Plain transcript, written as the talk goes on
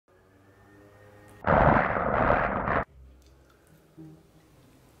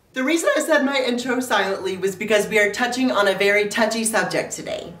The reason I said my intro silently was because we are touching on a very touchy subject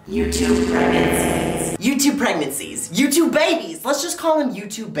today. YouTube pregnancies. YouTube pregnancies. YouTube babies. Let's just call them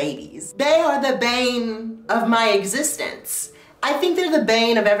YouTube babies. They are the bane of my existence. I think they're the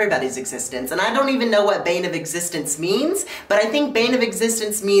bane of everybody's existence, and I don't even know what bane of existence means, but I think bane of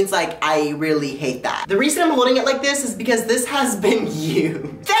existence means like, I really hate that. The reason I'm holding it like this is because this has been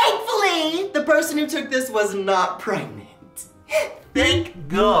used. Thankfully, the person who took this was not pregnant. Thank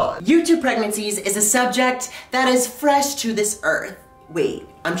God. YouTube pregnancies is a subject that is fresh to this earth. Wait,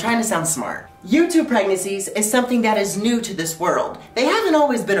 I'm trying to sound smart. YouTube pregnancies is something that is new to this world. They haven't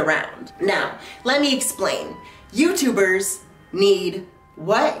always been around. Now, let me explain. YouTubers need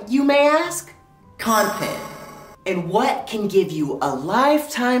what, you may ask? Content. And what can give you a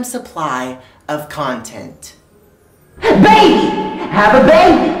lifetime supply of content? Baby! Have a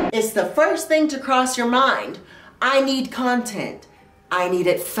baby! It's the first thing to cross your mind. I need content. I need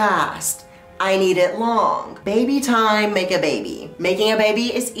it fast. I need it long. Baby time, make a baby. Making a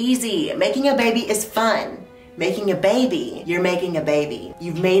baby is easy. Making a baby is fun. Making a baby, you're making a baby.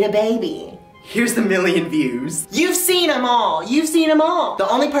 You've made a baby. Here's the million views. You've seen them all. You've seen them all. The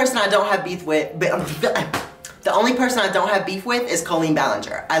only person I don't have beef with, the only person I don't have beef with is Colleen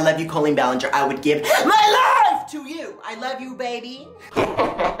Ballinger. I love you, Colleen Ballinger. I would give my life to you. I love you, baby.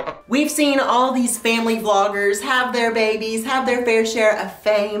 We've seen all these family vloggers have their babies, have their fair share of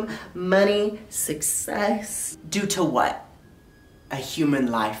fame, money, success. Due to what? A human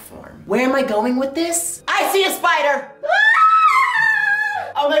life form. Where am I going with this? I see a spider.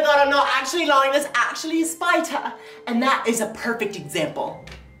 Oh my God, I'm not actually lying. That's actually a spider. And that is a perfect example.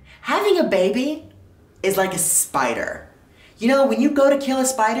 Having a baby is like a spider. You know, when you go to kill a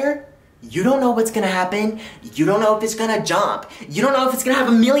spider, you don't know what's gonna happen. You don't know if it's gonna jump. You don't know if it's gonna have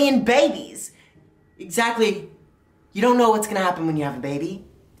a million babies. Exactly. You don't know what's gonna happen when you have a baby.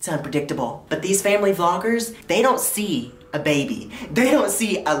 It's unpredictable. But these family vloggers, they don't see a baby. They don't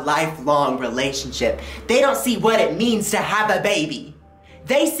see a lifelong relationship. They don't see what it means to have a baby.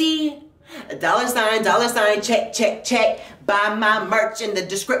 They see a dollar sign, check, check, check. Buy my merch in the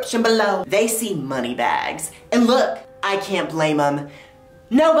description below. They see money bags. And look, I can't blame them.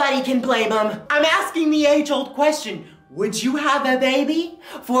 Nobody can blame them. I'm asking the age-old question, would you have a baby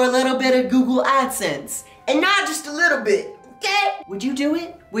for a little bit of Google AdSense? And not just a little bit, okay? Would you do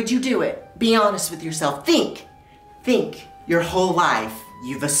it? Would you do it? Be honest with yourself. Think. Your whole life,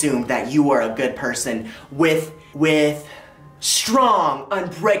 you've assumed that you are a good person with strong,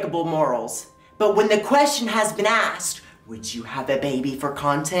 unbreakable morals. But when the question has been asked, would you have a baby for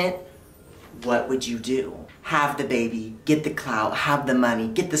content? What would you do? Have the baby, get the clout, have the money,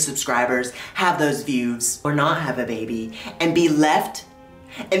 get the subscribers, have those views, or not have a baby, and be left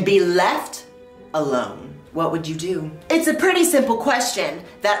alone? What would you do? It's a pretty simple question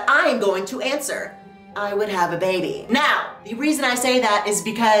that I am going to answer. I would have a baby. Now, the reason I say that is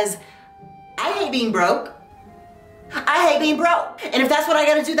because I hate being broke. I hate being broke. And if that's what I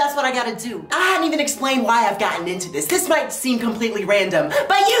gotta do, that's what I gotta do. I hadn't even explained why I've gotten into this. This might seem completely random,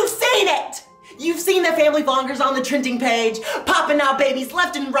 but you've seen it! You've seen the family vloggers on the trending page, popping out babies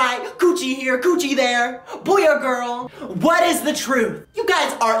left and right, coochie here, coochie there, boy or girl. What is the truth? You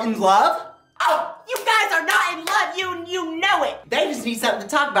guys are in love? Oh, you guys are not in love, you know it. They just need something to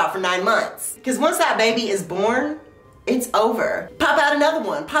talk about for 9 months. Because once that baby is born, it's over. Pop out another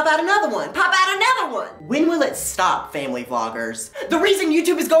one, pop out another one, pop out another one. When will it stop, family vloggers? The reason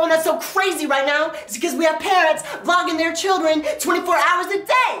YouTube is going so crazy right now is because we have parents vlogging their children 24 hours a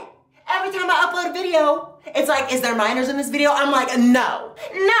day. Every time I upload a video, it's like, is there minors in this video? I'm like, no.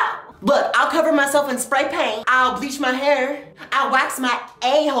 Look, I'll cover myself in spray paint. I'll bleach my hair. I'll wax my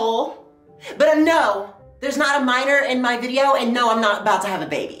a-hole. But no, there's not a minor in my video, and no, I'm not about to have a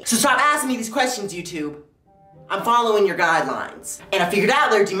baby. So stop asking me these questions, YouTube. I'm following your guidelines. And I figured out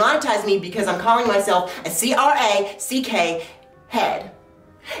they're demonetizing me because I'm calling myself a C-R-A-C-K head.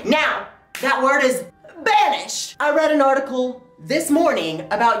 Now, that word is banished. I read an article this morning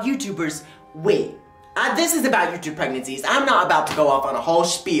about YouTubers. Wait, this is about YouTube pregnancies. I'm not about to go off on a whole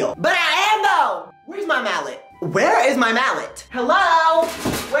spiel. But I am though! Where's my mallet? Where is my mallet? Hello?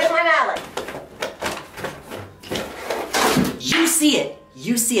 Where's my mallet? You see it.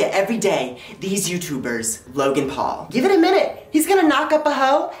 You see it every day. These YouTubers, Logan Paul. Give it a minute. He's gonna knock up a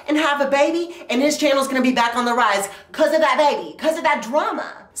hoe and have a baby, and his channel's gonna be back on the rise because of that baby, because of that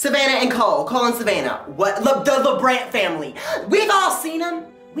drama. Savannah and Cole and Savannah. What? The LeBrant family. We've all seen them.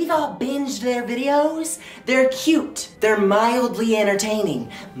 We've all binged their videos. They're cute. They're mildly entertaining.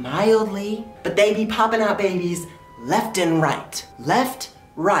 Mildly. But they be popping out babies left and right. Left,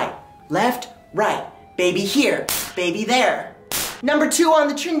 right. Left, Right, baby here, baby there. Number 2 on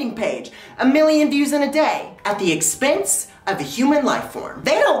the trending page, 1 million views in a day, at the expense of a human life form.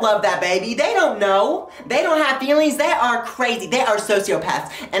 They don't love that baby, they don't know. They don't have feelings, they are crazy, they are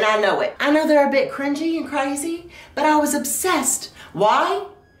sociopaths, and I know it. I know they're a bit cringy and crazy, but I was obsessed. Why?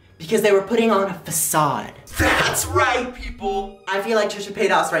 Because they were putting on a facade. That's right, people. I feel like Trisha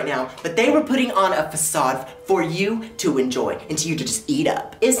Paytas right now, but they were putting on a facade for you to enjoy and to you to just eat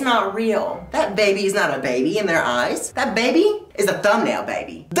up. It's not real. That baby is not a baby in their eyes. That baby is a thumbnail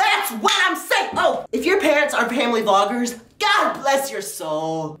baby. That's what I'm saying. Oh, if your parents are family vloggers, God bless your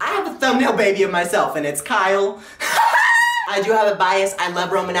soul. I have a thumbnail baby of myself and it's Kyle. I do have a bias. I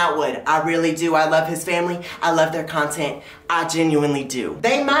love Roman Outwood. I really do. I love his family. I love their content. I genuinely do.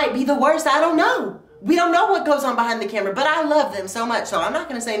 They might be the worst. I don't know. We don't know what goes on behind the camera, but I love them so much, so I'm not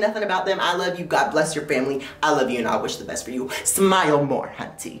gonna say nothing about them. I love you. God bless your family. I love you and I wish the best for you. Smile more,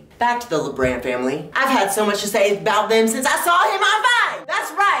 hunty. Back to the LeBrand family. I've had so much to say about them since I saw him on Vine.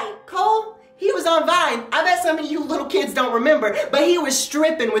 That's right. Cole, he was on Vine. I bet some of you little kids don't remember, but he was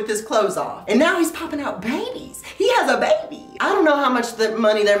stripping with his clothes off. And now he's popping out babies. He has a baby. I don't know how much the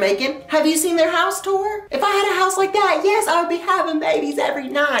money they're making. Have you seen their house tour? If I had a house like that, yes, I would be having babies every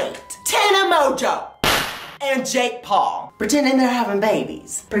night. Tana Mojo and Jake Paul pretending they're having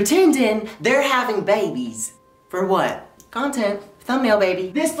babies. Pretending they're having babies. For what? Content. Thumbnail baby.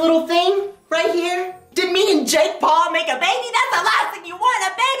 This little thing right here. Did me and Jake Paul make a baby? That's the last thing you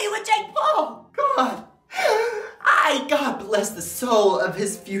want, a baby with Jake Paul. God. God bless the soul of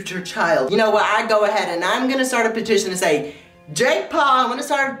his future child. You know what, I go ahead and I'm gonna start a petition to say, Jake Paul, I'm gonna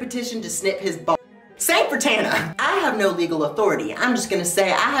start a petition to snip his ball. Same for Tana. I have no legal authority. I'm just gonna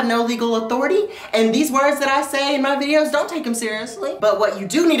say I have no legal authority, and these words that I say in my videos, don't take them seriously. But what you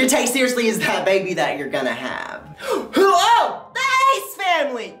do need to take seriously is that baby that you're gonna have. Oh, the Ace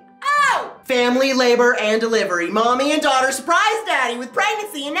family. Oh! Family, labor, and delivery. Mommy and daughter surprise daddy with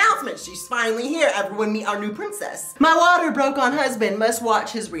pregnancy announcement. She's finally here. Everyone meet our new princess. My water broke on husband. Must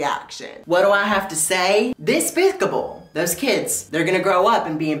watch his reaction. What do I have to say? Despicable. Those kids, they're gonna grow up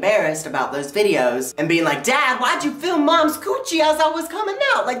and be embarrassed about those videos and being like, Dad, why'd you film mom's coochie as I was coming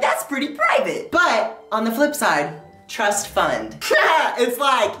out? Like, that's pretty private. But on the flip side, trust fund. It's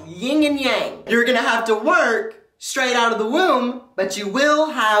like yin and yang. You're gonna have to work straight out of the womb, but you will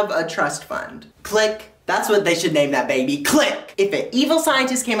have a trust fund. Click. That's what they should name that baby. Click. If an evil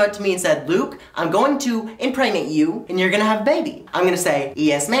scientist came up to me and said, Luke, I'm going to impregnate you and you're gonna have a baby, I'm gonna say,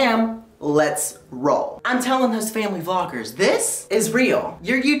 yes ma'am, let's roll. I'm telling those family vloggers, this is real.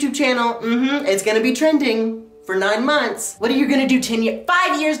 Your YouTube channel, it's gonna be trending for 9 months. What are you gonna do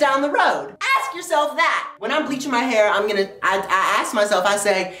 5 years down the road? Ask yourself that. When I'm bleaching my hair, I ask myself, I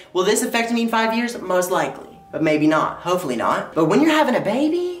say, will this affect me in 5 years? Most likely. But maybe not, hopefully not. But when you're having a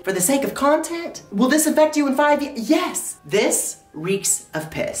baby, for the sake of content, will this affect you in 5 years? Yes, this reeks of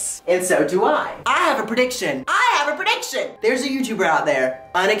piss. And so do I. I have a prediction. There's a YouTuber out there,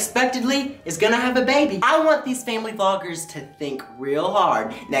 unexpectedly, is gonna have a baby. I want these family vloggers to think real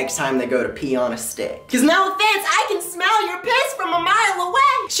hard next time they go to pee on a stick. Cause no offense, I can smell your piss from a mile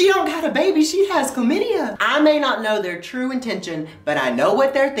away. She don't got a baby, she has chlamydia. I may not know their true intention, but I know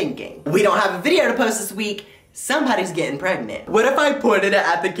what they're thinking. We don't have a video to post this week. Somebody's getting pregnant. What if I pointed it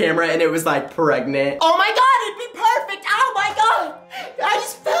at the camera and it was like pregnant? Oh my God, it'd be perfect. Oh my God. I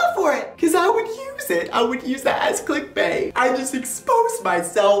just fell for it. Cause I would use it. I would use that as clickbait. I just exposed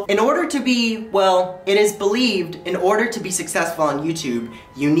myself. In order to be, well, it is believed, in order to be successful on YouTube,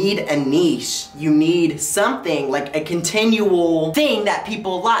 you need a niche. You need something like a continual thing that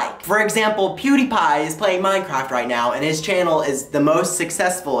people like. For example, PewDiePie is playing Minecraft right now and his channel is the most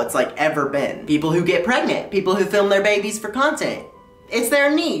successful it's like ever been. People who get pregnant, people who film their babies for content. It's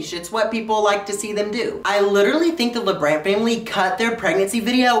their niche. It's what people like to see them do. I literally think the LeBrand family cut their pregnancy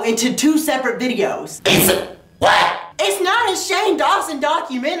video into 2 separate videos. What? It's not a Shane Dawson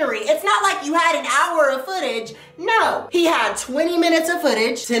documentary. It's not like you had an hour of footage. No, he had 20 minutes of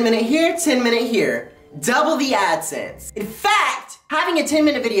footage, 10 minute here, 10 minute here. Double the AdSense. In fact, having a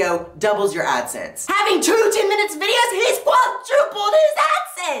 10-minute video doubles your AdSense. Having 2 10 minutes videos, he's quadrupled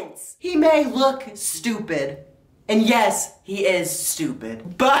his AdSense. He may look stupid, and yes, he is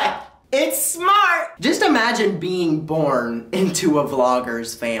stupid, but it's smart. Just imagine being born into a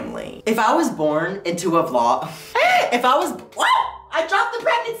vlogger's family. If I was born into a I dropped the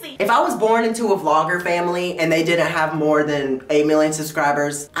pregnancy. If I was born into a vlogger family and they didn't have more than 8 million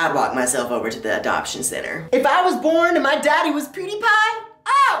subscribers, I'd walk myself over to the adoption center. If I was born and my daddy was PewDiePie,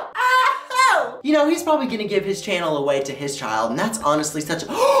 you know, he's probably gonna give his channel away to his child, and that's honestly such a,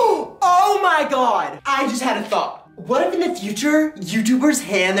 oh my God, I just had a thought. What if in the future, YouTubers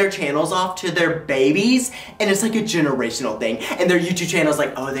hand their channels off to their babies and it's like a generational thing and their YouTube channel's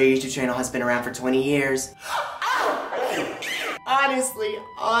like, oh, their YouTube channel has been around for 20 years. Honestly,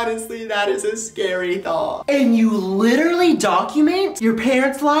 that is a scary thought. And you literally document your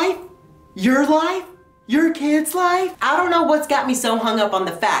parents' life, your kid's life? I don't know what's got me so hung up on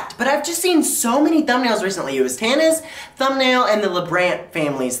the fact, but I've just seen so many thumbnails recently. It was Tana's thumbnail and the LeBrant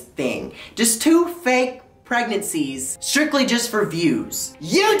family's thing. Just 2 fake pregnancies, strictly just for views.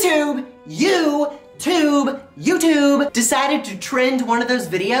 YouTube decided to trend one of those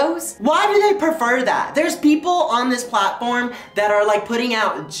videos? Why do they prefer that? There's people on this platform that are like putting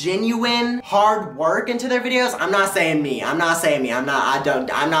out genuine hard work into their videos. I'm not saying me. I'm not saying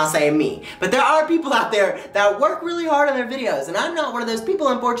me. But there are people out there that work really hard on their videos, and I'm not one of those people,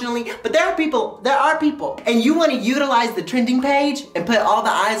 unfortunately, but there are people. And you want to utilize the trending page and put all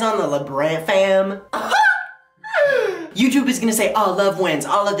the eyes on the LeBrant fam? YouTube is gonna say, oh, love wins,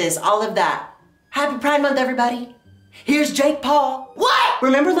 all of this, all of that. Happy Pride Month, everybody. Here's Jake Paul. What?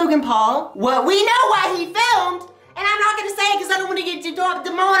 Remember Logan Paul? Well, we know what he filmed, and I'm not gonna say it because I don't want to get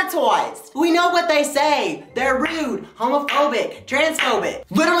demonetized. We know what they say. They're rude, homophobic, transphobic.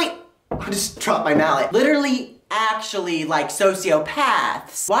 Literally, I just dropped my mallet. Literally, actually, like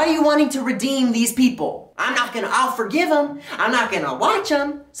sociopaths. Why are you wanting to redeem these people? I'll forgive them. I'm not gonna watch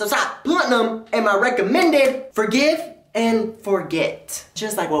them. So stop putting them in my recommended. Forgive and forget.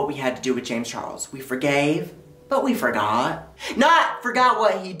 Just like what we had to do with James Charles. We forgave, but we forgot. Not forgot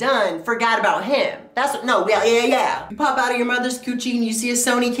what he done, forgot about him. Yeah. You pop out of your mother's coochie and you see a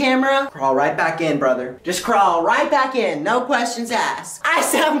Sony camera, crawl right back in, brother. Just crawl right back in, no questions asked. I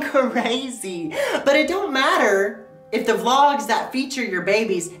sound crazy, but it don't matter if the vlogs that feature your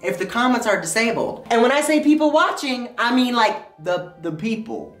babies, if the comments are disabled. And when I say people watching, I mean like the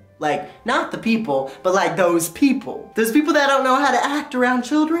people. Like, not the people, but like those people. Those people that don't know how to act around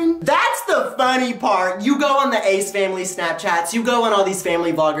children. That's the funny part. You go on the Ace family Snapchats, you go on all these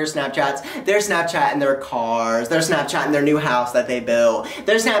family vloggers Snapchats, they're Snapchatting their cars, they're Snapchatting their new house that they built,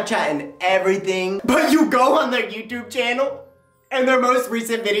 they're Snapchatting everything. But you go on their YouTube channel, and their most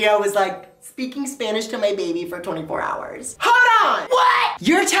recent video is like, speaking Spanish to my baby for 24 hours. Hold on! What?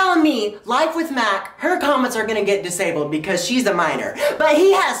 You're telling me Life with Mac, her comments are gonna get disabled because she's a minor, but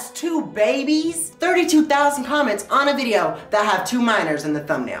he has 2 babies? 32,000 comments on a video that have 2 minors in the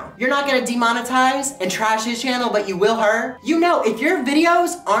thumbnail. You're not gonna demonetize and trash his channel, but you will her? You know, if your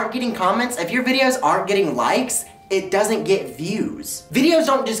videos aren't getting comments, if your videos aren't getting likes, it doesn't get views. Videos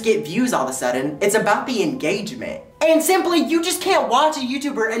don't just get views all of a sudden, it's about the engagement. And simply, you just can't watch a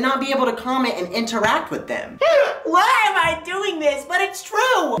YouTuber and not be able to comment and interact with them. Why am I doing this? But it's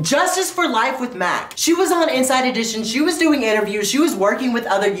true. Justice for Life with Mac. She was on Inside Edition, she was doing interviews, she was working with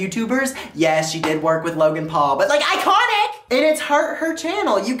other YouTubers. Yes, she did work with Logan Paul, but like iconic! And it's hurt her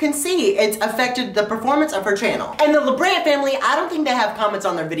channel. You can see it's affected the performance of her channel. And the LeBrant family, I don't think they have comments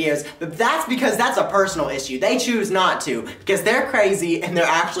on their videos, but that's because that's a personal issue. They choose not to because they're crazy and they're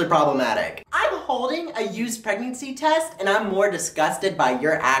actually problematic. I'm holding a used pregnancy test and I'm more disgusted by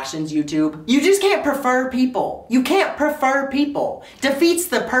your actions, YouTube. You just can't prefer people. You can't prefer people. Defeats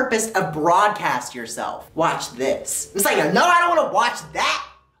the purpose of broadcast yourself. Watch this. It's like, no, I don't want to watch that.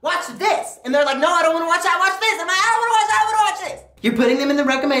 Watch this. And they're like, no, I don't want to watch that. Watch this. I'm like, I don't want to watch that. I want to watch this. You're putting them in the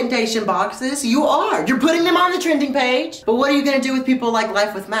recommendation boxes. You are. You're putting them on the trending page. But what are you going to do with people like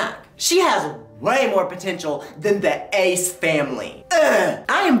Life with Mac? She has way more potential than the Ace family. Ugh.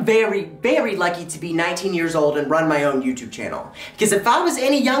 I am very, very lucky to be 19 years old and run my own YouTube channel. Because if I was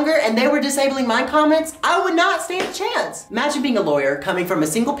any younger and they were disabling my comments, I would not stand a chance. Imagine being a lawyer, coming from a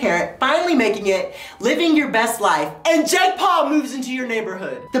single parent, finally making it, living your best life, and Jake Paul moves into your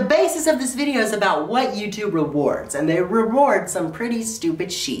neighborhood. The basis of this video is about what YouTube rewards, and they reward some pretty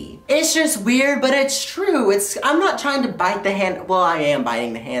stupid shit. It's just weird, but it's true. I'm not trying to bite the hand, well, I am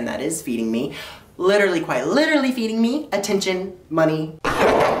biting the hand that is feeding me. Literally, quite literally feeding me attention, money.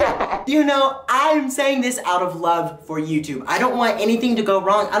 You know, I'm saying this out of love for YouTube. I don't want anything to go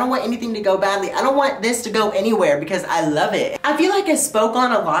wrong. I don't want anything to go badly. I don't want this to go anywhere because I love it. I feel like I spoke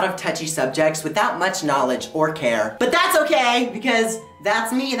on a lot of touchy subjects without much knowledge or care. But that's okay because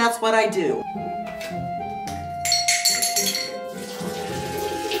that's me and that's what I do.